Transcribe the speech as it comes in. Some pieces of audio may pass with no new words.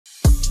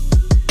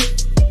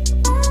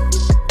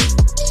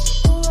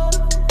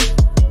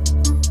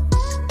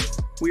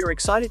we are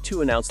excited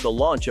to announce the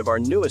launch of our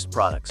newest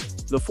products,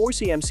 the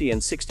 4CMC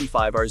and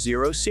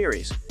 65R0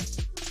 series.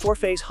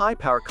 4-phase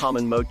high-power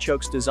common mode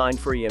chokes designed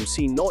for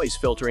EMC noise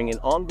filtering in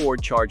onboard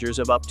chargers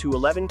of up to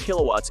 11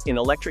 kilowatts in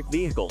electric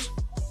vehicles.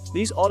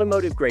 These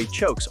automotive-grade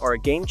chokes are a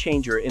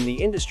game-changer in the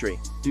industry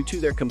due to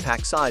their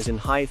compact size and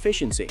high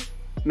efficiency,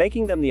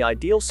 making them the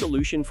ideal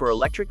solution for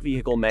electric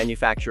vehicle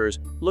manufacturers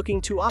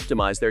looking to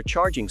optimize their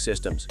charging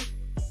systems.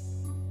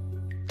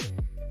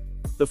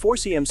 The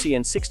 4CMC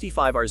and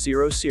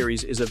 65R0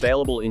 series is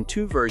available in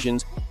two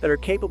versions that are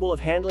capable of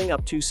handling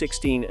up to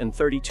 16 and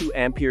 32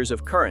 amperes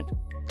of current,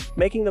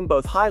 making them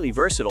both highly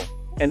versatile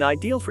and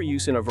ideal for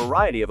use in a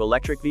variety of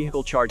electric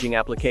vehicle charging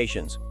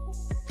applications.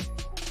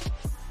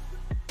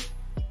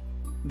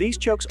 These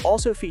chokes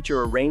also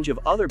feature a range of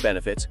other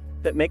benefits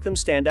that make them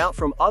stand out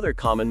from other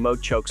common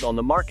mode chokes on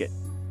the market.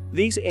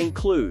 These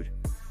include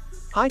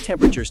high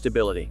temperature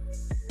stability.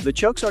 The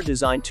chokes are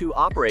designed to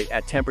operate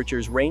at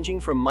temperatures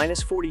ranging from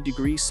 -40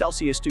 degrees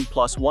Celsius to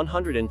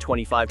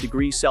 +125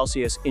 degrees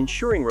Celsius,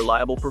 ensuring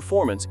reliable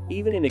performance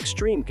even in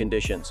extreme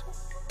conditions.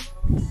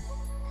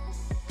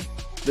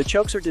 The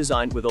chokes are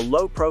designed with a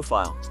low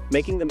profile,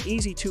 making them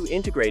easy to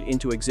integrate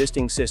into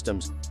existing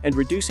systems and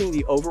reducing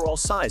the overall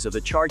size of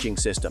the charging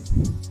system.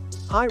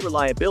 High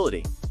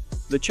reliability.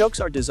 The chokes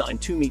are designed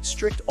to meet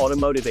strict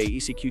automotive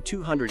AEC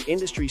Q200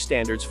 industry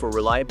standards for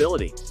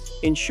reliability,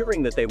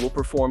 ensuring that they will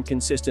perform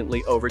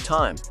consistently over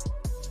time.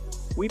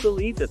 We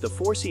believe that the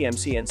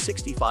 4CMC and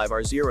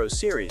 65R0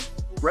 series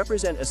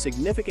represent a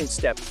significant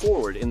step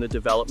forward in the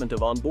development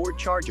of onboard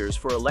chargers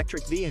for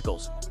electric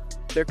vehicles.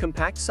 Their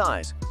compact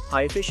size,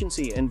 high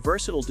efficiency, and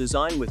versatile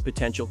design with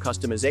potential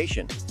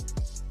customization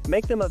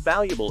make them a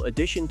valuable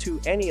addition to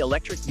any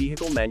electric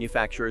vehicle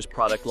manufacturer's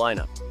product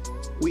lineup.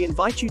 We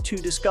invite you to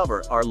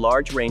discover our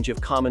large range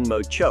of common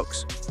mode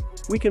chokes.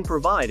 We can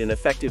provide an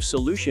effective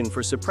solution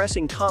for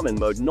suppressing common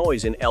mode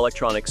noise in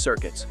electronic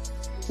circuits.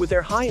 With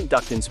their high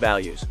inductance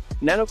values,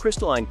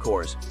 nanocrystalline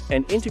cores,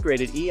 and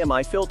integrated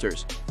EMI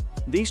filters,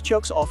 these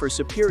chokes offer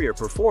superior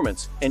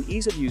performance and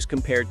ease of use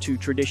compared to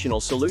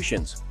traditional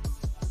solutions.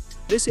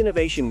 This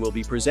innovation will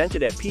be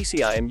presented at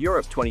PCIM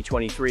Europe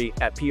 2023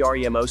 at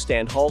PREMO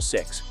Stand Hall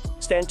 6,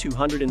 Stand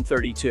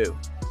 232.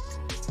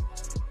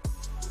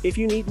 If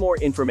you need more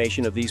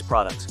information of these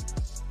products,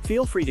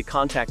 feel free to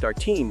contact our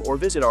team or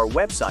visit our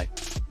website,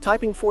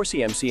 typing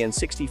 4CMC and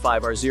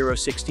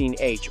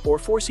 65R016H or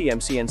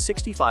 4CMC and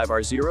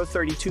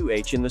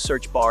 65R032H in the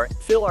search bar,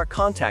 fill our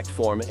contact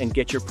form and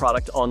get your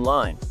product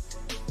online.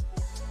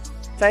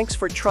 Thanks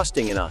for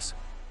trusting in us.